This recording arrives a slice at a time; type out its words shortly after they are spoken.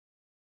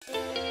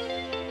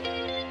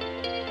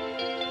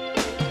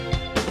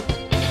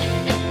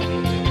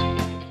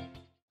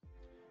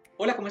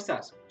Hola, ¿cómo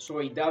estás?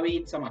 Soy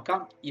David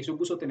Zamacá y es un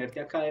gusto tenerte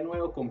acá de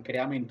nuevo con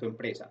Créame en tu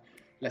empresa,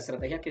 la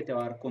estrategia que te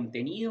va a dar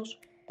contenidos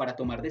para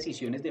tomar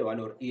decisiones de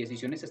valor y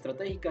decisiones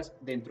estratégicas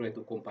dentro de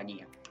tu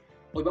compañía.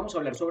 Hoy vamos a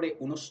hablar sobre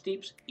unos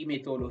tips y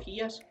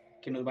metodologías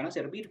que nos van a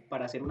servir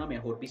para hacer una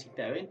mejor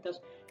visita de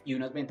ventas y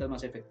unas ventas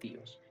más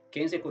efectivas.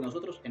 Quédense con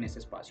nosotros en este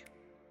espacio.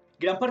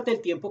 Gran parte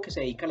del tiempo que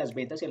se dedica a las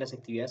ventas y a las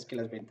actividades que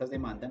las ventas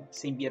demandan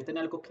se invierte en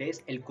algo que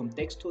es el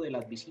contexto de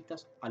las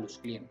visitas a los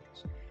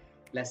clientes.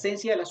 La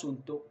esencia del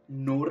asunto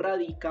no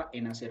radica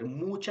en hacer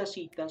muchas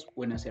citas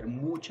o en hacer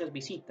muchas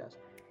visitas,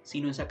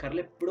 sino en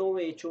sacarle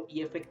provecho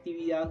y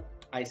efectividad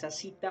a esa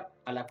cita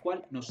a la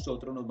cual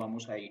nosotros nos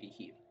vamos a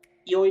dirigir.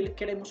 Y hoy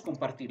queremos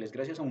compartirles,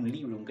 gracias a un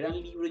libro, un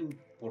gran libro,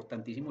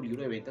 importantísimo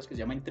libro de ventas que se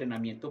llama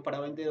Entrenamiento para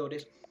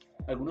Vendedores,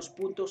 algunos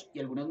puntos y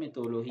algunas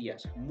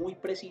metodologías muy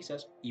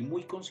precisas y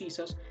muy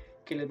concisas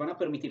que les van a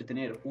permitir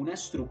tener una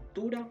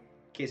estructura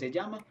que se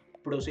llama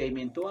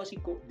procedimiento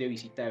básico de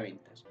visita de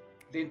ventas.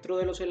 Dentro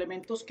de los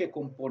elementos que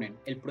componen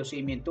el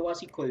procedimiento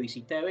básico de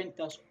visita de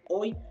ventas,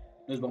 hoy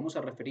nos vamos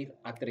a referir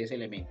a 3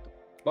 elementos.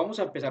 Vamos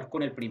a empezar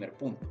con el primer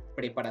punto,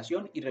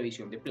 preparación y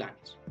revisión de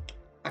planes.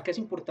 Acá es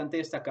importante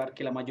destacar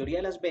que la mayoría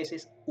de las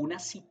veces una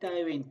cita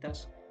de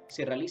ventas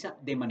se realiza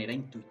de manera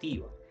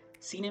intuitiva.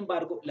 Sin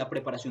embargo, la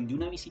preparación de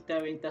una visita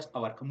de ventas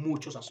abarca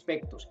muchos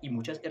aspectos y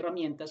muchas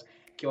herramientas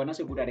que van a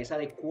asegurar esa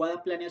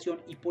adecuada planeación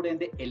y por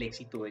ende el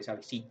éxito de esa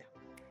visita.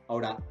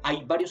 Ahora,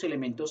 hay varios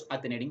elementos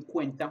a tener en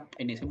cuenta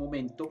en ese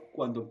momento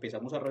cuando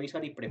empezamos a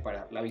revisar y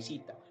preparar la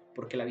visita,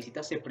 porque la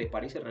visita se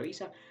prepara y se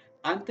revisa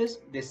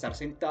antes de estar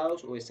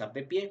sentados o de estar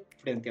de pie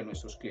frente a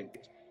nuestros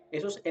clientes.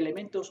 Esos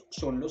elementos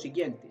son los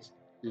siguientes: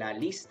 la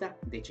lista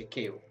de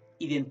chequeo.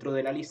 Y dentro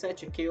de la lista de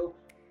chequeo,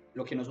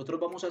 lo que nosotros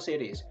vamos a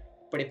hacer es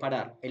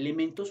preparar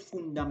elementos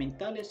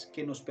fundamentales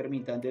que nos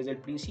permitan desde el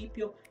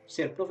principio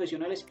ser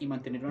profesionales y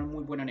mantener una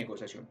muy buena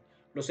negociación.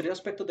 Los 3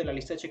 aspectos de la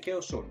lista de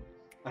chequeo son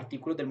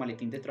artículos del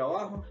maletín de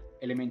trabajo,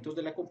 elementos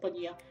de la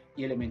compañía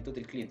y elementos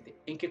del cliente.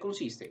 ¿En qué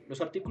consiste?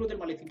 Los artículos del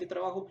maletín de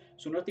trabajo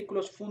son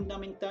artículos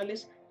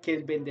fundamentales que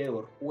el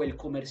vendedor o el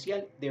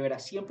comercial deberá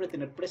siempre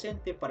tener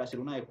presente para hacer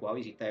una adecuada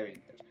visita de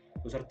ventas.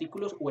 Los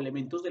artículos o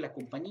elementos de la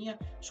compañía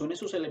son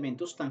esos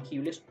elementos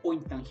tangibles o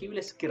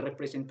intangibles que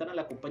representan a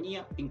la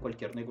compañía en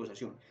cualquier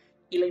negociación.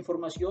 Y la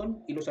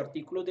información y los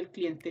artículos del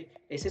cliente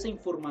es esa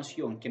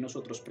información que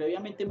nosotros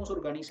previamente hemos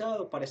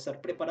organizado para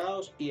estar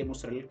preparados y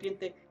demostrarle al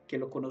cliente que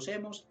lo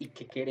conocemos y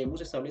que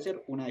queremos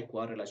establecer una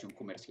adecuada relación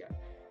comercial.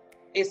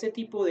 Este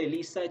tipo de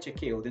lista de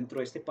chequeo dentro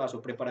de este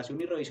paso, preparación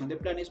y revisión de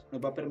planes,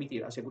 nos va a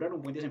permitir asegurar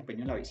un buen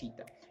desempeño en la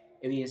visita,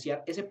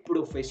 evidenciar ese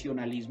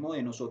profesionalismo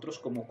de nosotros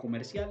como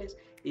comerciales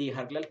y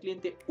dejarle al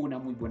cliente una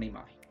muy buena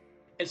imagen.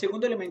 El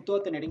segundo elemento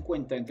a tener en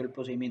cuenta dentro del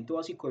procedimiento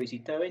básico de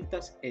visita de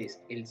ventas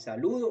es el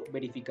saludo,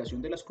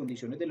 verificación de las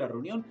condiciones de la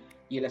reunión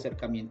y el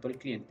acercamiento al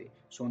cliente.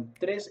 Son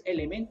 3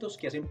 elementos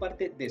que hacen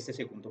parte de este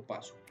segundo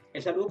paso.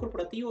 El saludo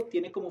corporativo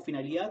tiene como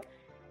finalidad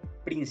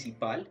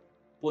principal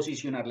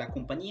posicionar la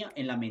compañía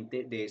en la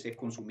mente de ese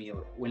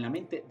consumidor o en la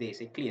mente de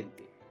ese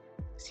cliente.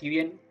 Si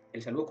bien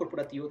el saludo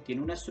corporativo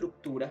tiene una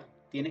estructura,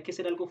 tiene que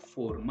ser algo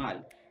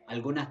formal,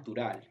 algo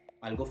natural,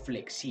 algo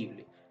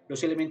flexible.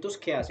 Los elementos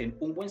que hacen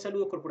un buen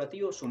saludo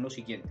corporativo son los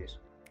siguientes: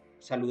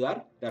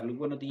 saludar, dar los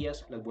buenos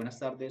días, las buenas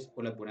tardes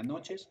o las buenas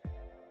noches,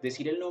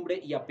 decir el nombre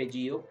y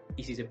apellido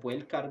y si se puede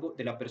el cargo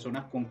de la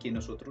persona con quien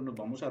nosotros nos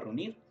vamos a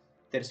reunir.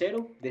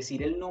 Tercero,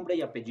 decir el nombre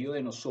y apellido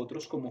de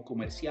nosotros como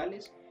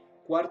comerciales.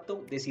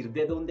 Cuarto, decir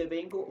de dónde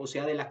vengo, o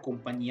sea, de la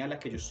compañía a la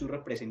que yo estoy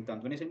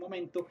representando en ese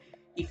momento.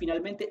 Y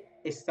finalmente,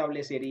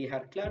 establecer y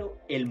dejar claro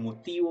el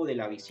motivo de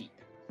la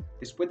visita.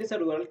 Después de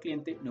saludar al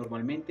cliente,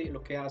 normalmente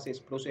lo que hace es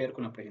proceder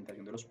con la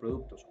presentación de los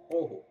productos.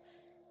 Ojo,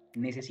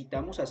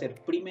 necesitamos hacer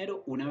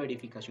primero una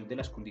verificación de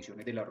las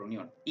condiciones de la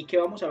reunión. ¿Y qué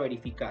vamos a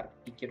verificar?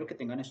 Y quiero que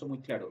tengan esto muy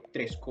claro: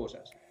 3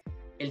 cosas.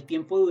 El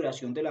tiempo de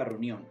duración de la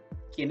reunión,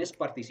 quiénes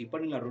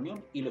participan en la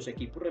reunión y los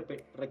equipos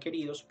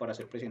requeridos para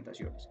hacer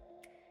presentaciones.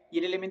 Y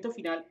el elemento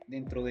final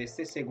dentro de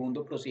este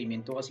segundo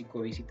procedimiento básico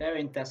de visita de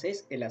ventas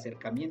es el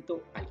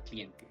acercamiento al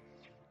cliente.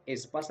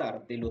 Es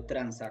pasar de lo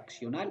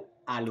transaccional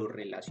a lo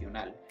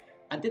relacional.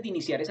 Antes de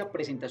iniciar esa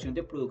presentación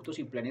de productos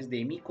y planes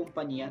de mi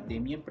compañía, de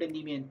mi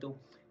emprendimiento,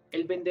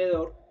 el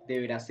vendedor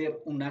deberá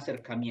hacer un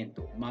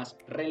acercamiento más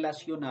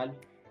relacional,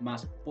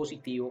 más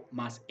positivo,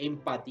 más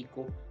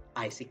empático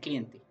a ese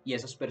cliente y a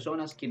esas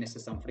personas quienes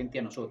están frente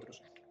a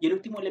nosotros. Y el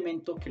último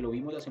elemento que lo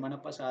vimos la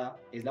semana pasada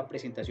es la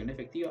presentación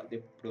efectiva de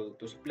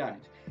productos y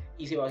planes,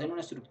 y se basa en una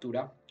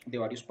estructura de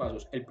varios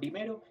pasos. El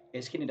primero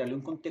es generarle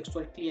un contexto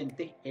al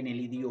cliente en el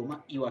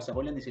idioma y basado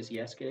en las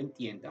necesidades que él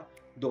entienda.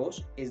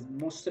 2 es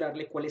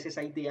mostrarle cuál es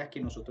esa idea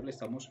que nosotros le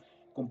estamos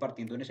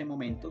compartiendo en ese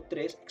momento.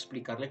 3,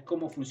 explicarle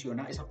cómo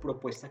funciona esa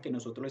propuesta que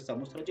nosotros le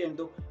estamos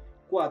trayendo.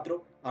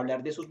 4,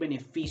 hablar de esos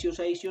beneficios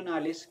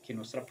adicionales que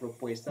nuestra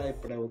propuesta de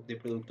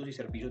productos y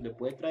servicios le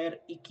puede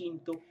traer. Y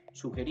quinto,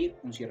 sugerir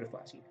un cierre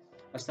fácil.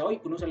 Hasta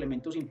hoy, unos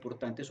elementos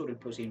importantes sobre el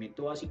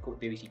procedimiento básico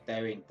de visita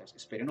de ventas.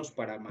 Espérenos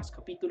para más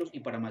capítulos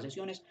y para más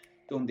sesiones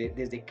donde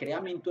desde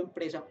Creamento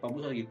Empresa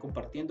vamos a seguir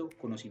compartiendo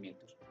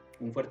conocimientos.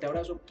 Un fuerte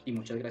abrazo y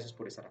muchas gracias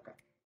por estar acá.